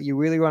data, right? You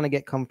really want to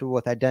get comfortable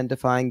with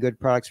identifying good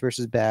products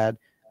versus bad,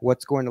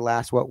 what's going to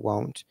last, what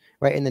won't,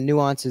 right? And the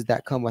nuances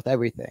that come with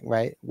everything,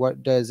 right?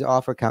 What does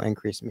offer count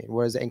increase mean?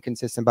 What does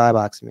inconsistent buy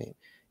box mean?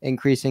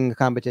 increasing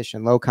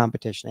competition, low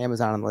competition,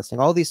 Amazon on listing.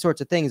 All these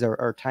sorts of things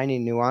are tiny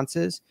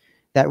nuances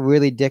that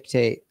really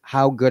dictate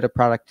how good a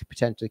product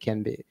potentially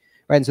can be.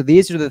 Right. And so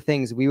these are the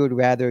things we would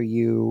rather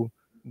you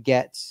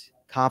get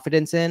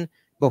confidence in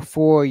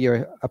before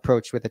you're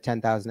approached with a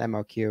 10,000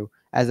 MOQ,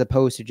 as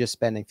opposed to just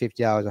spending $50,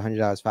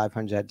 $100,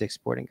 $500 at Dick's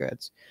Sporting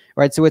Goods.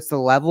 Right. So it's the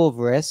level of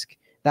risk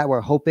that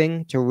we're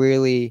hoping to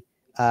really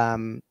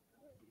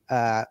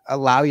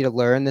allow you to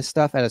learn this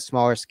stuff at a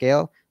smaller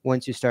scale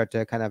once you start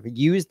to kind of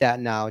use that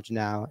knowledge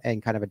now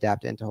and kind of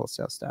adapt it into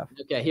wholesale stuff.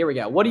 Okay, here we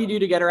go. What do you do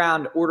to get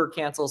around order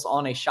cancels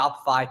on a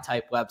Shopify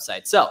type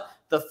website? So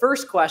the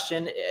first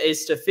question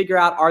is to figure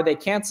out, are they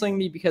canceling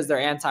me because they're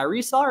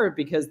anti-reseller or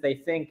because they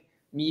think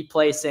me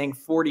placing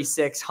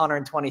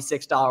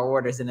 $126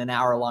 orders in an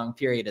hour-long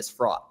period is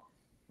fraud,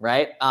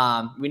 right?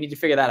 We need to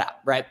figure that out,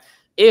 right?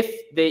 If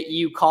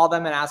you call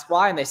them and ask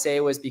why, and they say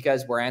it was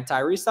because we're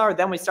anti-reseller,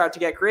 then we start to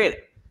get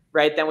creative,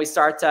 right? Then we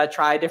start to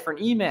try a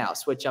different email,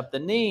 switch up the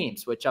name,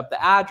 switch up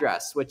the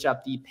address, switch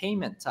up the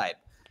payment type,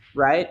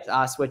 right?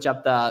 Switch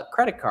up the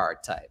credit card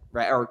type,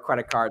 right? Or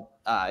credit card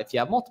if you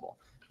have multiple,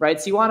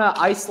 right? So you want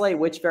to isolate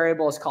which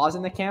variable is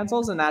causing the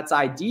cancels, and that's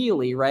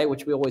ideally, right,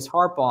 which we always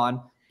harp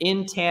on,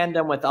 in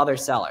tandem with other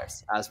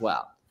sellers as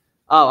well.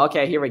 Oh,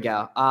 okay, here we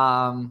go.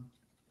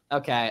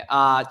 Okay,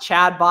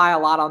 Chad buy a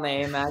lot on the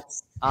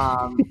Amex.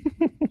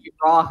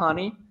 Raw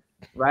honey,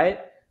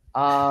 right?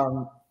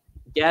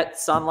 Get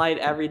sunlight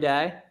every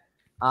day.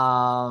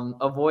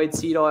 Avoid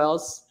seed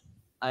oils,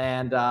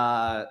 and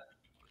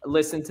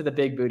listen to the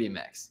Big Booty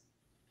Mix.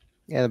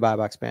 Yeah, the buy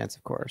box bands,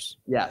 of course.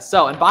 Yeah.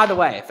 So, and by the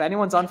way, if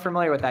anyone's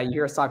unfamiliar with that, you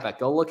hear us talk about,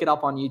 go look it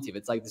up on YouTube.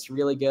 It's like this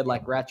really good,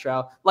 like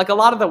retro, like a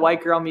lot of the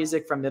white girl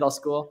music from middle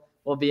school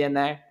will be in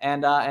there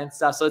and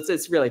stuff. So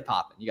it's really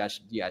popping. You guys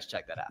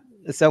check that out.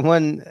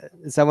 Someone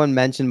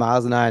mentioned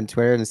Miles and I on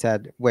Twitter and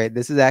said, "Wait,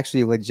 this is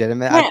actually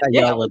legitimate."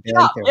 Yeah, it's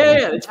popping.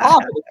 It's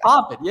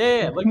popping.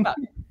 Yeah, look at that.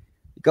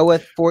 Go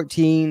with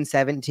 14,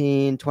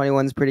 17,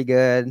 21's pretty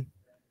good.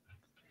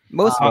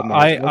 Most of them.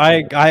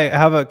 I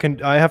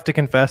have to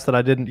confess that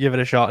I didn't give it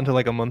a shot until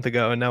like a month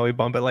ago, and now we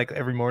bump it like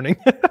every morning.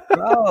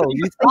 Bro,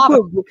 you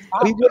think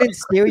we wouldn't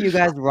steer you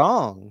guys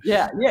wrong?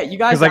 Yeah, you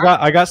guys. Because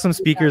I got some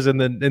speakers in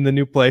the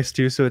new place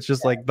too, so it's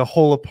just like the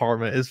whole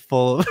apartment is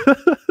full of.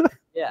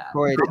 Yeah.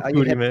 Corey, are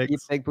you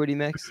Big Booty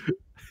Mix?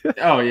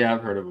 Oh yeah,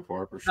 I've heard it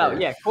before for sure. Oh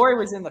yeah, Corey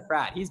was in the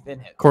frat. He's been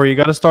hit. Corey, you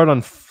got to start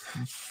on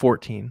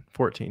 14.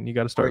 You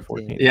got to start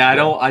 14. Yeah,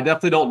 I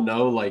definitely don't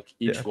know like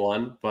each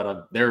one,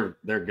 but they're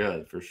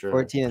good for sure.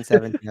 14 and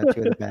 17 are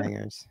two of the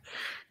bangers.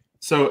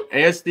 So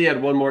ASD had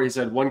one more. He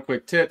said, one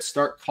quick tip: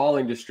 start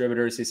calling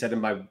distributors. He said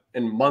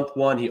in month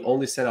 1 he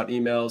only sent out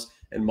emails.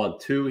 In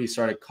month 2 he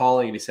started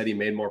calling, and he said he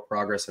made more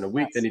progress in a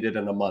week than he did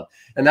in a month.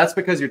 And that's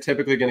because you're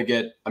typically going to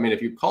get, I mean,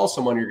 if you call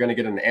someone, you're going to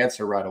get an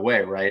answer right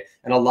away, right?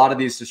 And a lot of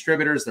these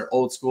distributors, they're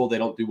old school. They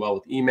don't do well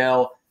with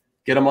email.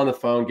 Get them on the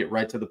phone, get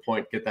right to the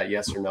point, get that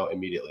yes or no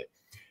immediately.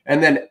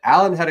 And then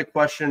Alan had a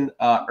question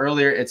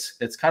earlier.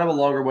 It's kind of a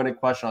longer-winded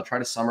question. I'll try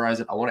to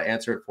summarize it. I want to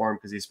answer it for him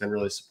because he's been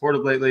really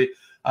supportive lately.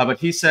 But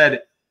he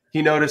said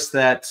he noticed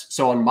that,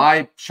 so on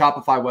my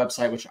Shopify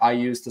website, which I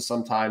use to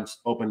sometimes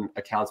open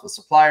accounts with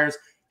suppliers,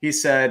 he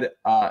said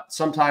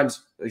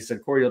sometimes,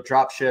 Corey, you'll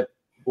drop ship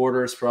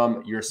orders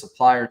from your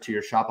supplier to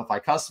your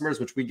Shopify customers,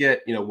 which we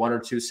get, 1 or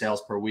 2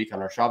 sales per week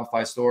on our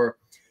Shopify store.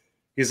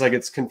 He's like,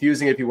 it's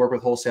confusing if you work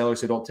with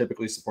wholesalers who don't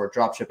typically support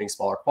drop shipping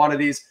smaller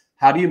quantities.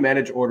 How do you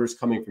manage orders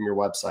coming from your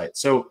website?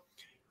 So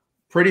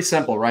pretty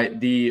simple, right?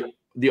 The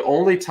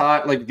only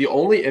time, like the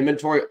only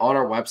inventory on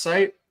our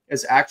website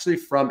is actually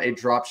from a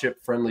dropship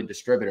friendly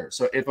distributor.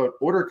 So if an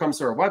order comes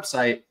to our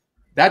website,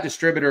 that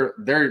distributor,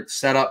 they're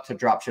set up to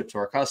drop ship to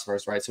our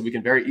customers, right? So we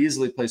can very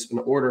easily place an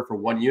order for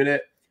 1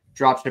 unit,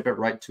 drop ship it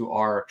right to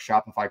our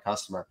Shopify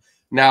customer.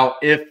 Now,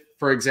 if,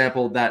 for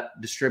example,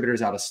 that distributor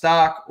is out of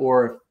stock,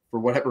 or if for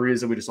whatever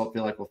reason we just don't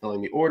feel like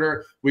fulfilling the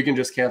order, we can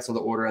just cancel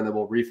the order and then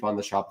we'll refund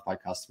the Shopify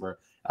customer.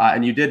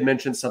 And you did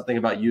mention something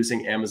about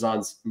using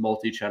Amazon's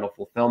multi-channel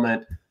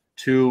fulfillment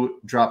to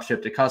drop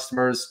ship to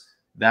customers.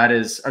 That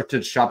is, or to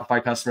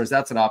Shopify customers,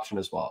 that's an option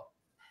as well.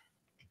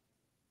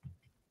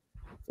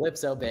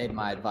 Flips obeyed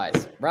my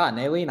advice. Ron,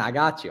 Aileen, I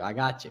got you. I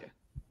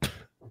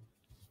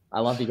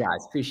love you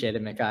guys. Appreciate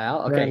it,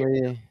 Mikhail.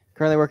 Okay.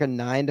 Currently work a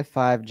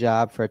 9-to-5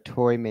 job for a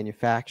toy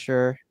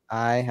manufacturer.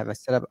 I have a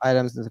set up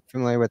items and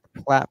familiar with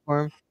the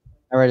platform.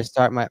 I'm ready to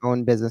start my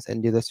own business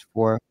and do this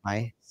for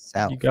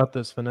myself. You got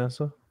this,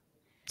 Vanessa.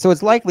 So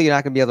it's likely you're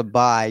not going to be able to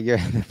buy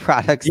the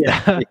products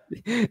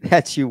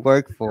that you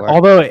work for.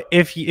 Although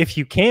if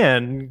you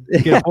can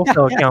get a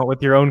wholesale account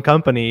with your own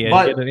company and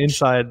get an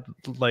inside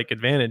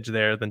advantage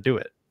there, then do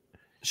it.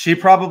 She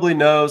probably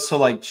knows. So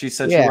like she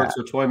said, she works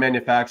with a toy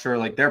manufacturer.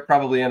 Like they're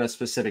probably in a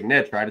specific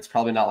niche, right? It's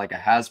probably not like a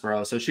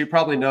Hasbro. So she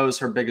probably knows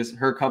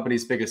her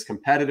company's biggest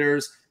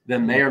competitors.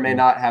 Then may or may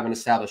not have an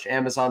established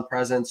Amazon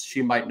presence.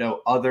 She might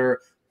know other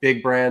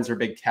big brands or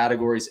big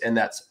categories in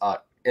that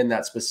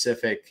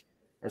specific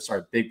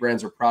big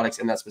brands or products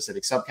in that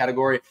specific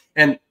subcategory.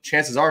 And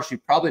chances are she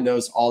probably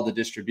knows all the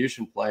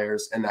distribution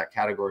players in that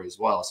category as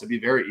well. So it'd be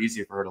very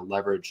easy for her to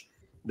leverage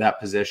that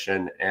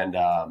position and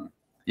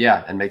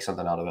and make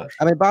something out of it.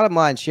 I mean, bottom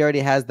line, she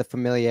already has the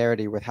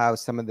familiarity with how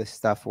some of this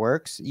stuff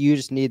works. You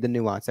just need the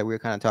nuance that we were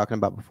kind of talking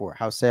about before,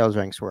 how sales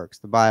ranks works,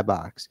 the buy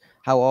box,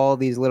 how all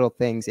these little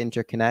things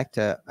interconnect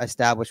to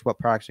establish what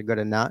products are good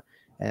and not,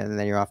 and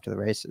then you're off to the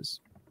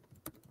races.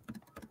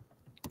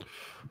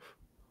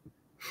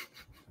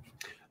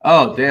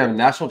 Oh, damn.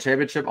 National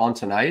championship on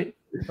tonight?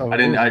 Oh,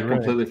 I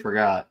completely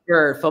forgot.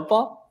 Your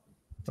football?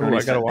 Oh,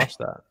 I got to watch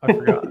that. I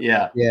forgot.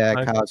 Yeah.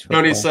 College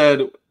football. Tony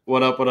said,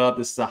 what up, what up?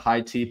 This is a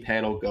high T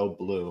panel, go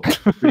blue.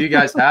 Who do you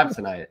guys have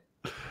tonight?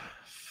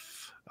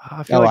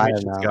 I feel like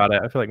Michigan's got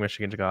it. I feel like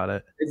Michigan's got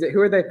it. Who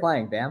are they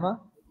playing? Bama?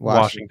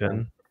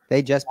 Washington.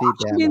 They just beat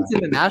Washington's Bama.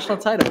 in the national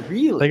title.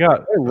 Really? They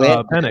got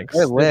Penix.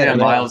 They're lit. Yeah,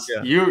 Miles,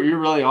 you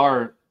really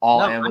are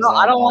all Amazon.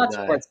 I don't watch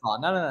day. sports ball.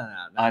 No.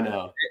 I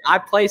know. I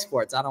play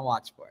sports. I don't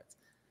watch sports.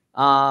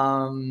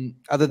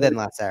 Other than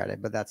last Saturday,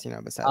 but that's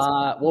besides.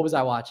 What was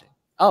I watching?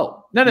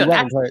 Oh, no. No,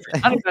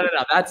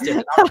 that's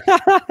different.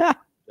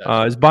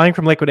 Is buying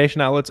from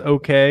liquidation outlets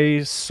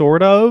okay?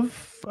 Sort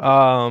of.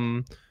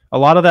 A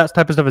lot of that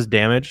type of stuff is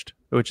damaged,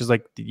 which is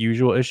like the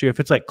usual issue. If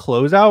it's like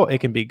closeout, it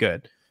can be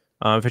good.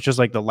 If it's just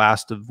like the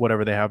last of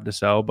whatever they have to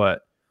sell,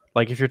 but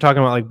like if you're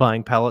talking about like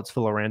buying pallets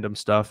full of random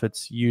stuff,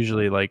 it's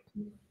usually like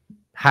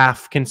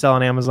half can sell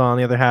on Amazon,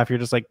 the other half you're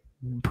just like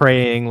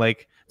praying.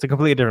 Like it's a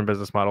completely different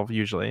business model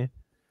usually.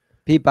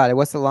 Pete bought it.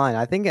 What's the line?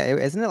 I think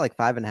isn't it like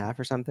 5.5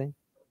 or something?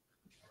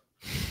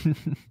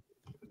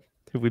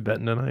 Who we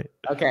betting tonight?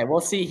 Okay, well,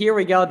 see, here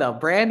we go, though.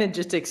 Brandon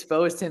just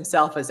exposed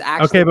himself as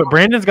actually... Okay, but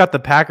Brandon's got the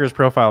Packers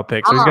profile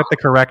pick, so he's got the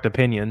correct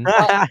opinion.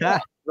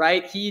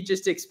 Right? He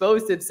just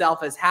exposed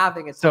himself as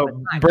having a... So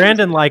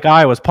Brandon, like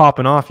I, was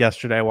popping off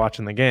yesterday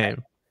watching the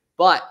game.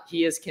 But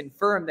he has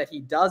confirmed that he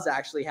does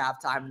actually have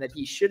time and that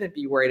he shouldn't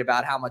be worried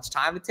about how much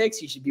time it takes.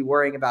 He should be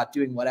worrying about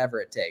doing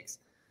whatever it takes.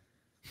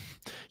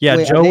 Yeah,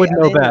 Wait, Joe would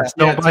know best.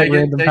 Don't buy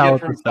random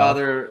pallets and stuff.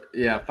 Father.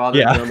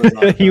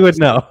 Yeah, he would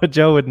know.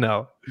 Joe would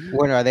know.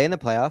 When are they in the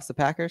playoffs? The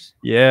Packers?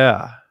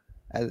 Yeah.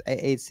 As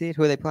 8 seed?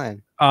 Who are they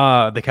playing?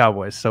 The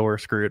Cowboys. So we're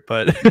screwed.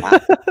 But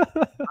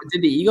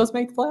did the Eagles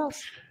make the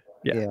playoffs?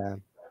 Yeah.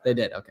 They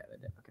did. Okay, they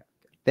did. Okay.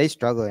 They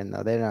struggling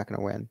though. They're not going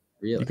to win.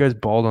 Really? You guys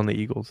balled on the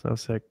Eagles. That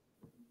was sick.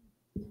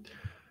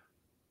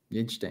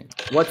 Interesting.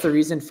 What's the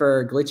reason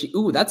for glitchy?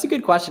 Ooh, that's a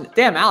good question.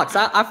 Damn, Alex,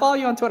 I follow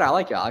you on Twitter. I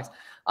like you, Alex.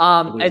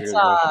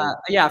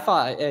 I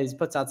thought he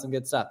puts out some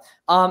good stuff.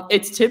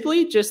 It's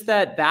typically just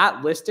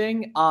that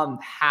listing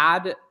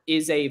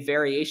is a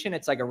variation.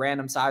 It's like a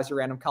random size or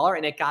random color,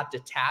 and it got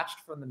detached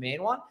from the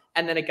main one,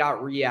 and then it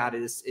got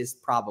re-added is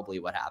probably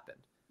what happened.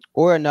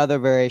 Or another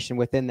variation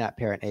within that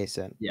parent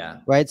ASIN. Yeah.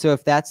 Right. So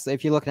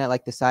if you're looking at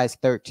like the size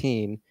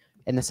 13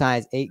 and the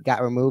size 8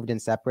 got removed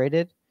and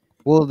separated,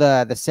 well,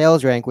 the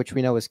sales rank, which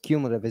we know is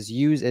cumulative,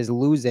 is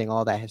losing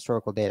all that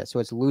historical data. So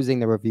it's losing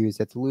the reviews,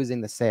 it's losing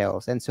the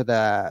sales. And so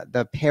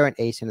the parent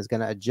ASIN is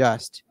going to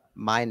adjust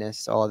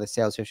minus all of the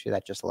sales history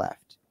that just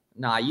left.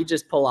 Nah, you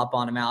just pull up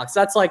on him, Alex.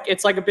 It's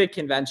like a big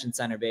convention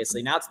center,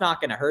 basically. Now, it's not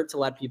going to hurt to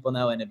let people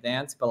know in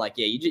advance, but like,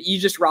 yeah, you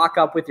just rock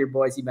up with your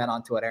boys you met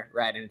on Twitter,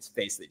 right? And it's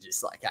basically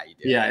just like how you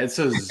do. Yeah, it's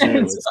a zoo.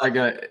 It's like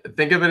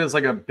think of it as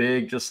like a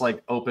big, just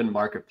like open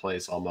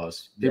marketplace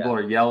almost. People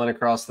are yelling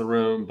across the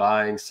room,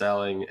 buying,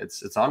 selling.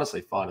 It's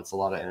honestly fun. It's a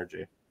lot of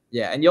energy.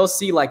 Yeah, and you'll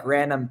see like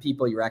random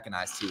people you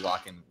recognize too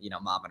walking,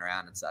 mobbing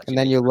around and such. And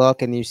then you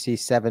look and you see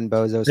 7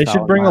 bozos. They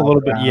should bring a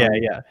little bit. Yeah.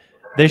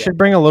 They should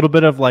bring a little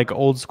bit of like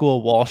old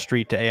school Wall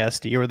Street to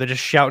ASD, where they're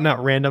just shouting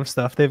out random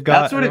stuff they've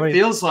got. That's what it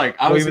feels like.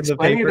 I was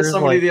explaining it to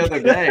somebody the other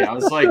day. I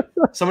was like,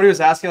 somebody was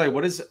asking like,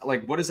 what is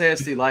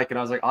ASD like? And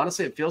I was like,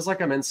 honestly, it feels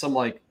like I'm in some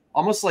like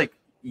almost like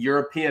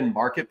European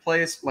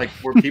marketplace, like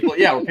where people,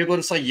 where people are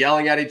just like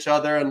yelling at each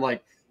other and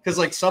like, because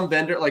like some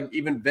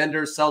even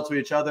vendors sell to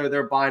each other.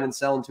 They're buying and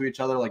selling to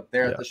each other like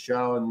they're at the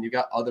show, and you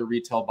got other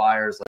retail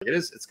buyers. Like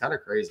it's kind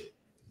of crazy.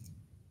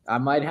 I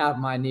might have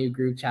my new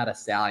group chat of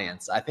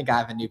stallions. I think I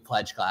have a new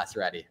pledge class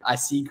ready. I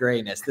see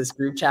greatness. This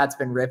group chat's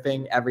been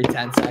ripping every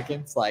 10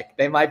 seconds. Like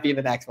they might be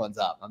the next ones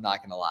up. I'm not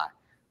going to lie.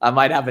 I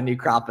might have a new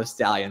crop of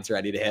stallions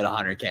ready to hit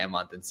 100K a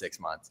month in 6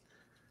 months.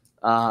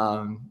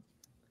 I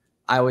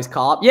always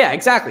call up. Yeah,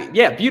 exactly.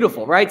 Yeah,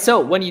 beautiful, right? So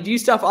when you do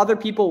stuff other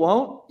people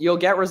won't, you'll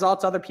get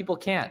results other people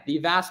can't. The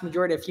vast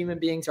majority of human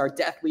beings are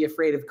deathly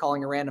afraid of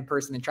calling a random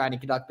person and trying to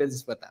conduct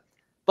business with them.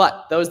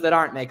 But those that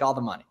aren't make all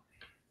the money.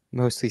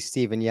 Mostly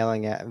Steven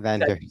yelling at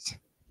vendors.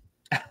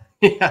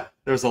 Yeah,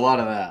 there's a lot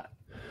of that.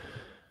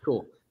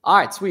 Cool. All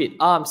right, sweet.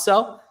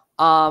 So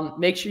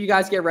make sure you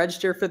guys get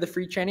registered for the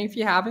free training if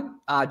you haven't.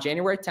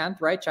 January 10th,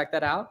 right? Check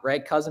that out,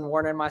 right? Cousin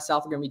Warner and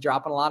myself are going to be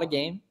dropping a lot of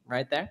game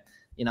right there.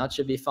 It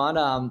should be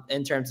fun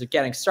in terms of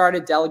getting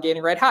started,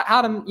 delegating, right?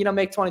 How to,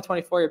 make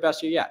 2024 your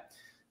best year yet.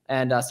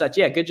 And such.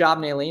 Yeah, good job,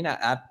 Nailene.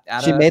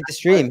 She made the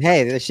stream.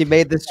 Hey, she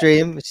made the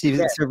stream. She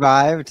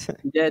survived.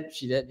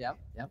 She did. Yep.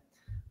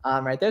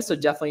 Right there. So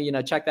definitely,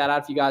 check that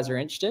out if you guys are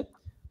interested.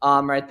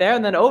 right there.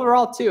 And then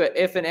overall too,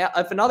 if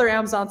another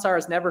Amazon seller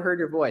has never heard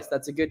your voice,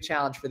 that's a good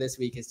challenge for this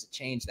week, is to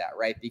change that,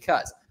 right?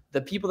 Because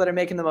the people that are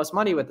making the most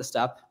money with the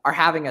stuff are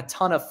having a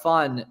ton of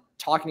fun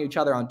talking to each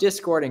other on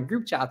Discord and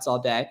group chats all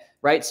day,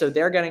 right? So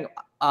they're getting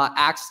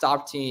access to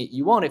opportunity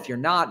you won't if you're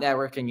not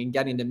networking and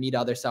getting to meet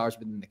other sellers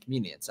within the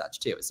community and such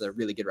too. It's a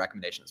really good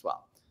recommendation as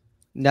well.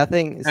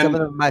 Some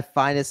of my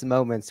finest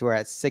moments were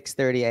at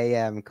 6:30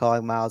 a.m.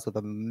 calling Miles with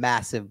a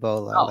massive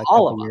bolo a all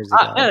couple of years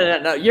them. ago.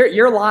 No.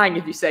 You're lying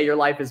if you say your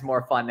life is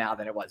more fun now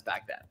than it was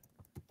back then.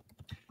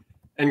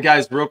 And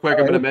guys, real quick,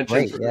 I'm going to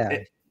mention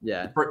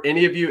for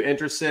any of you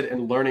interested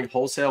in learning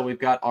wholesale, we've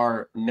got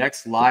our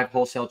next live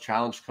wholesale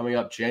challenge coming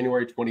up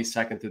January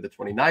 22nd through the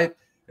 29th.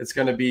 It's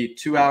going to be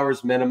 2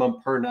 hours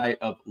minimum per night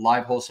of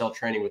live wholesale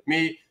training with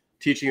me,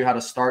 teaching you how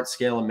to start,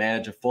 scale, and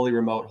manage a fully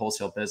remote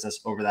wholesale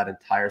business over that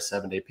entire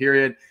 7-day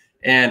period.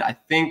 And I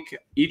think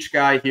each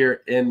guy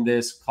here in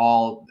this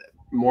call,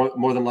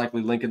 more than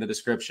likely link in the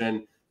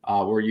description,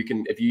 where you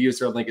can, if you use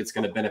their link, it's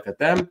going to benefit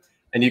them.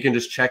 And you can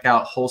just check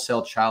out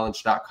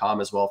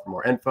wholesalechallenge.com as well for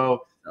more info.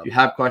 If you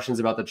have questions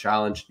about the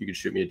challenge, you can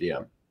shoot me a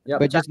DM. Yep.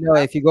 But just know,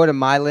 if you go to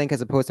my link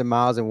as opposed to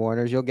Miles and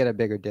Warner's, you'll get a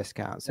bigger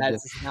discount. So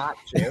that's not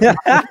true.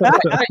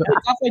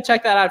 Definitely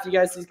check that out. If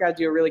these guys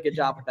do a really good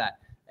job with that.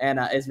 And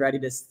is ready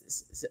to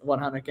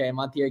 100K a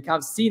month. Here he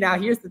comes. See, now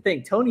here's the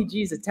thing. Tony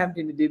G is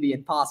attempting to do the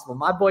impossible.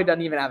 My boy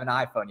doesn't even have an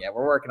iPhone yet.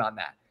 We're working on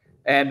that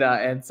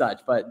and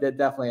such. But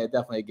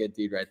definitely a good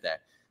dude right there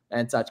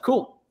and such.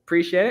 Cool.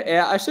 Appreciate it.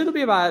 Yeah, I should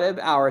be about an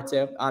hour or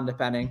two on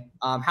depending.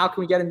 How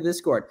can we get into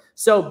Discord?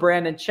 So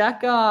Brandon,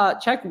 check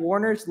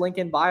Warner's link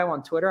in bio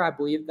on Twitter. I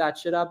believe that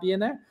should be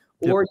in there.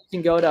 Yep. Or you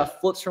can go to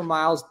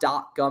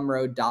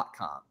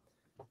flipsformiles.gumroad.com.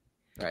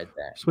 Right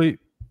there. Sweet.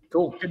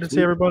 Cool. Good to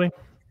see everybody.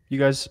 You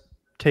guys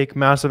take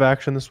massive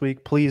action this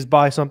week. Please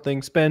buy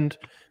something. Spend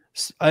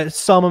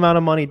some amount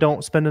of money.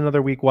 Don't spend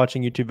another week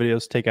watching YouTube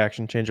videos. Take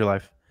action. Change your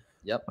life.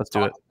 Yep. Let's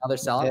do it. Another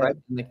seller, right?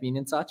 In the community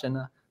and such. And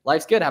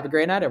life's good. Have a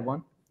great night,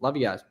 everyone. Love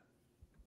you guys.